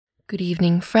Good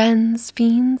evening, friends,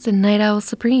 fiends, and night owl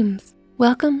supremes.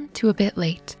 Welcome to A Bit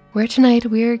Late, where tonight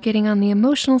we're getting on the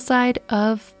emotional side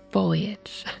of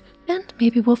Foliage. And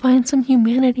maybe we'll find some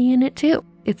humanity in it too.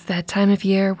 It's that time of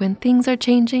year when things are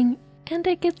changing and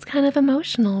it gets kind of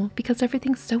emotional because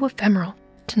everything's so ephemeral.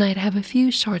 Tonight I have a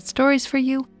few short stories for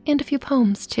you and a few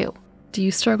poems too. Do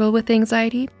you struggle with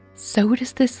anxiety? So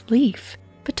does this leaf.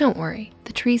 But don't worry,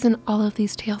 the trees in all of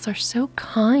these tales are so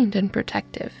kind and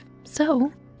protective.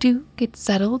 So do get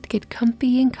settled, get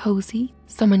comfy and cozy,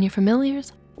 summon your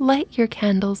familiars, light your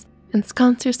candles,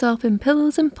 ensconce yourself in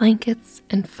pillows and blankets,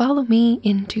 and follow me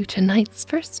into tonight's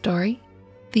first story,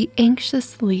 The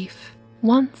Anxious Leaf.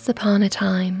 Once upon a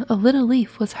time, a little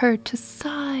leaf was heard to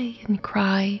sigh and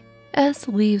cry, as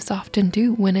leaves often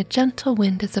do when a gentle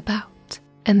wind is about.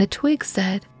 And the twig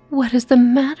said, "What is the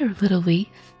matter, little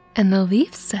leaf?" And the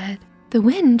leaf said, "The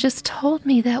wind just told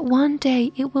me that one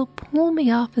day it will pull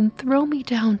me off and throw me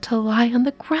down to lie on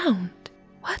the ground."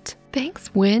 "What?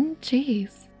 Thanks, wind,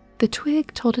 jeez." The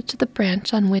twig told it to the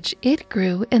branch on which it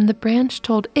grew, and the branch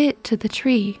told it to the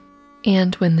tree.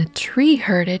 And when the tree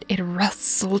heard it, it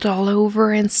rustled all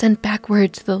over and sent back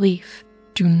word to the leaf,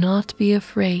 "Do not be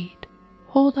afraid.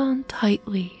 Hold on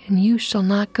tightly, and you shall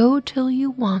not go till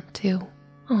you want to."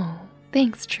 "Oh,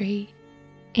 thanks, tree."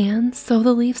 And so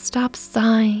the leaf stopped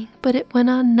sighing, but it went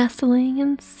on nestling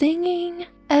and singing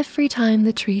every time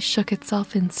the tree shook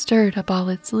itself and stirred up all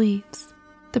its leaves.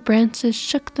 The branches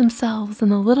shook themselves,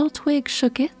 and the little twig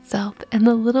shook itself, and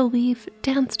the little leaf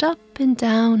danced up and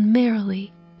down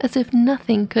merrily, as if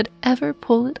nothing could ever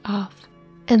pull it off.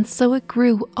 And so it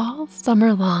grew all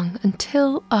summer long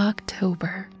until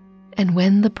October. And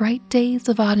when the bright days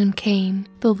of autumn came,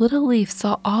 the little leaf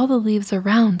saw all the leaves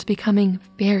around becoming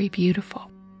very beautiful.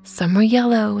 Some were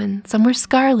yellow, and some were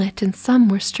scarlet, and some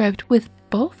were striped with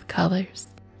both colors.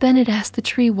 Then it asked the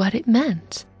tree what it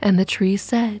meant, and the tree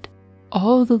said,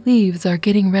 "All the leaves are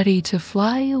getting ready to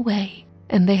fly away,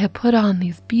 and they have put on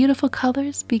these beautiful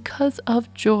colors because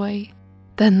of joy."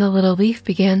 Then the little leaf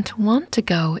began to want to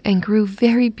go and grew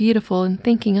very beautiful in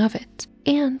thinking of it.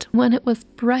 And when it was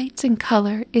bright in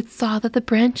color, it saw that the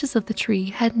branches of the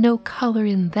tree had no color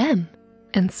in them.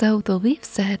 And so the leaf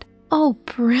said, "Oh,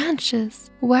 branches,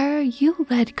 why are you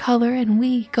lead color and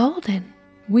we golden?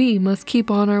 We must keep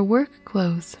on our work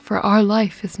clothes, for our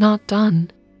life is not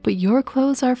done. But your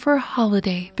clothes are for a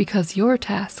holiday because your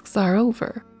tasks are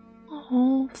over."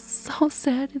 Oh, so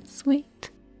sad and sweet.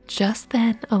 Just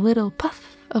then a little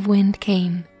puff of wind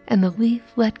came, and the leaf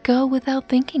let go without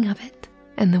thinking of it.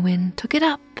 And the wind took it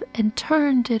up and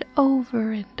turned it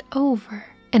over and over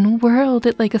and whirled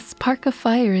it like a spark of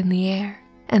fire in the air.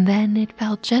 And then it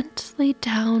fell gently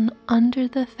down under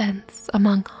the fence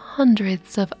among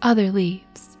hundreds of other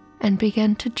leaves and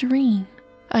began to dream,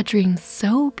 a dream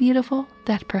so beautiful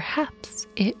that perhaps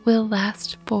it will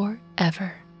last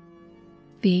forever.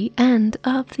 The end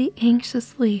of The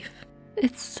Anxious Leaf.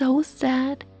 It's so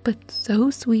sad, but so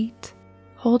sweet.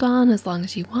 Hold on as long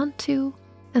as you want to,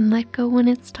 and let go when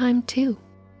it's time to.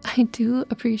 I do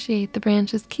appreciate the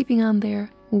branches keeping on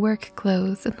their work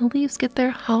clothes, and the leaves get their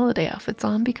holiday outfits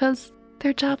on because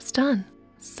their job's done.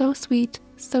 So sweet,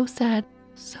 so sad,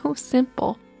 so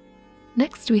simple.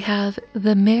 Next we have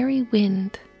The Merry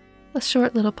Wind, a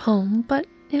short little poem, but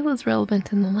it was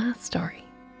relevant in the last story.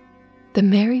 The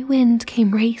merry wind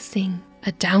came racing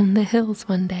adown the hills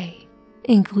one day,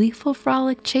 in gleeful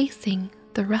frolic chasing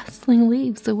the rustling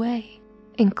leaves away.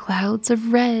 In clouds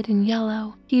of red and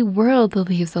yellow he whirled the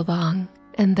leaves along,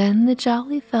 and then the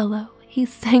jolly fellow he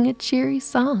sang a cheery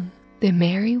song. The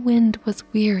merry wind was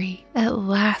weary at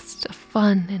last of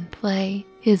fun and play.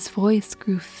 His voice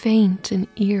grew faint and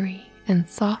eerie and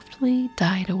softly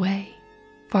died away.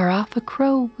 Far off a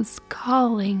crow was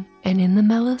calling, and in the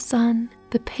mellow sun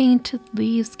the painted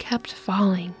leaves kept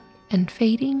falling and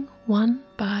fading one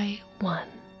by one.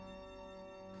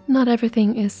 Not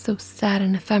everything is so sad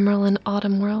and ephemeral in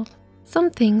autumn world. Some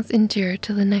things endure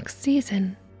to the next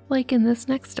season, like in this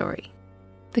next story.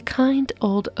 The Kind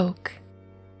Old Oak.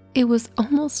 It was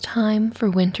almost time for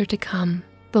winter to come.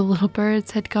 The little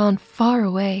birds had gone far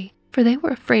away, for they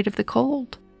were afraid of the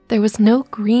cold. There was no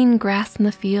green grass in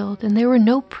the field, and there were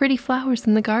no pretty flowers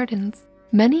in the gardens.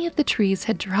 Many of the trees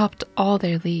had dropped all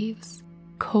their leaves.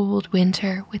 Cold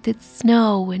winter, with its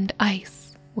snow and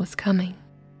ice, was coming.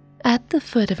 At the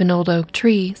foot of an old oak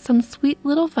tree, some sweet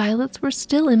little violets were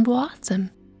still in blossom.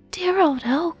 "Dear old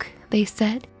oak," they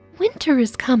said, "winter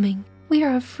is coming. We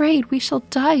are afraid we shall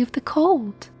die of the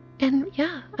cold." "And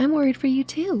yeah, I'm worried for you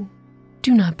too."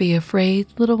 "Do not be afraid,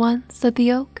 little one," said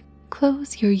the oak.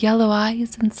 "Close your yellow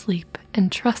eyes and sleep, and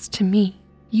trust to me.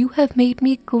 You have made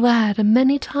me glad a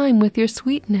many time with your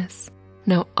sweetness.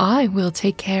 Now I will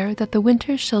take care that the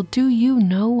winter shall do you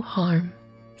no harm."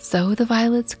 So the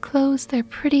violets closed their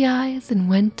pretty eyes and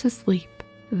went to sleep.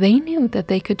 They knew that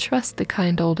they could trust the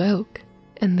kind old oak,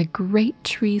 and the great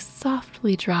tree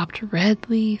softly dropped red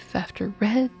leaf after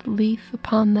red leaf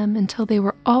upon them until they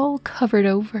were all covered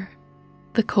over.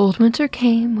 The cold winter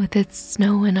came with its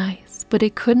snow and ice, but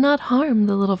it could not harm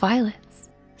the little violets.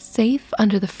 Safe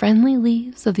under the friendly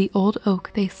leaves of the old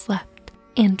oak they slept,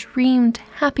 and dreamed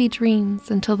happy dreams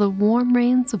until the warm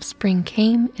rains of spring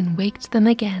came and waked them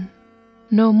again.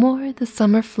 No more the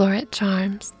summer floret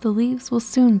charms, the leaves will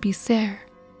soon be sere,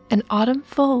 and autumn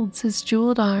folds his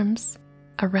jeweled arms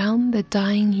around the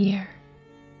dying year.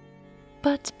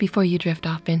 But before you drift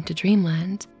off into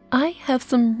dreamland, I have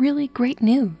some really great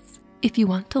news. If you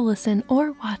want to listen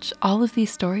or watch all of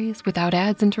these stories without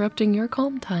ads interrupting your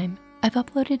calm time, I've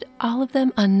uploaded all of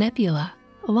them on Nebula,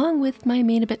 along with my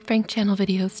Main A Bit Frank channel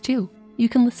videos too. You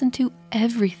can listen to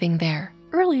everything there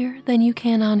earlier than you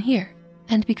can on here.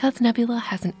 And because Nebula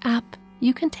has an app,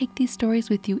 you can take these stories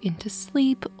with you into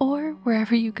sleep or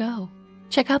wherever you go.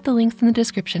 Check out the links in the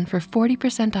description for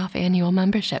 40% off annual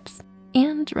memberships.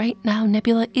 And right now,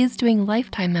 Nebula is doing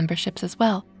lifetime memberships as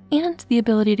well, and the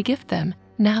ability to gift them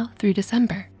now through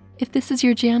December. If this is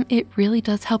your jam, it really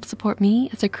does help support me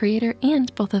as a creator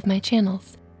and both of my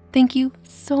channels. Thank you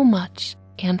so much.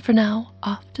 And for now,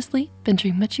 off to sleep and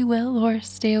dream what you will, or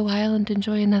stay a while and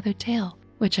enjoy another tale.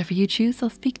 Whichever you choose, I'll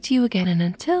speak to you again, and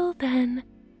until then,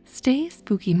 stay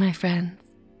spooky, my friends.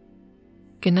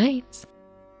 Good night.